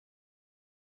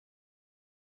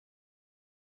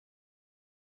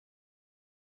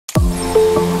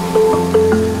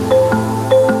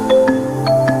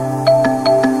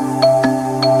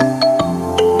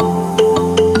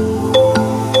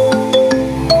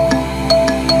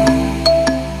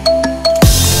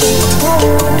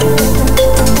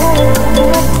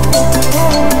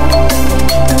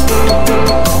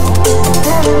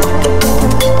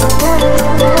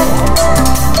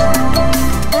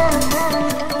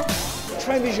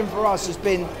Train for us has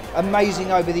been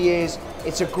amazing over the years.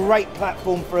 It's a great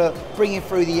platform for bringing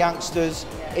through the youngsters.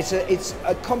 It's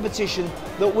a competition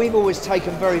that we've always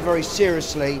taken very, very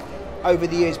seriously over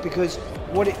the years, because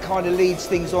what it kind of leads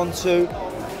things on to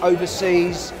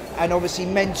overseas, and obviously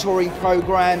mentoring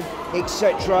program,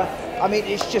 etc. I mean,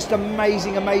 it's just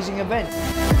amazing, amazing event.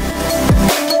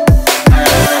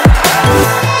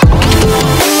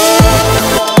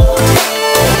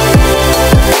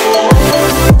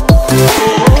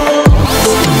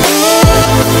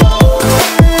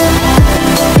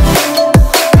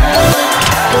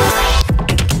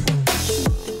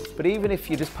 But even if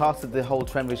you're just part of the whole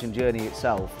Trend Vision journey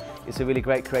itself, it's a really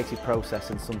great creative process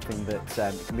and something that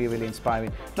can be really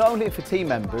inspiring, not only for team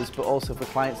members, but also for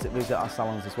clients that visit our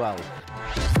salons as well.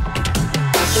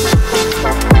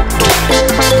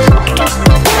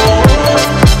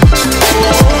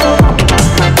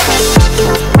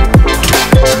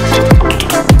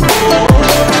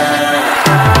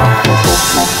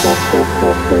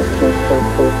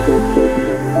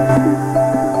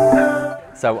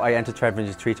 So I entered Trend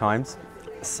Vision 3 times,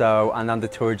 and on the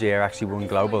third year I actually won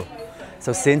Global.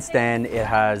 So since then it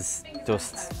has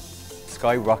just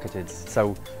skyrocketed.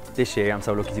 So this year I'm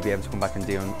so lucky to be able to come back and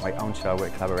do my own show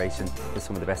with a collaboration with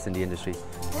some of the best in the industry.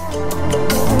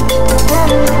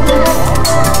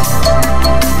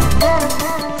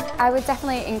 I would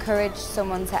definitely encourage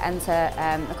someone to enter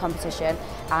a competition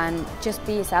and just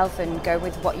be yourself and go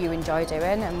with what you enjoy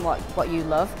doing and what you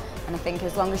love. And I think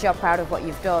as long as you're proud of what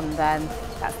you've done, then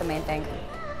that's the main thing.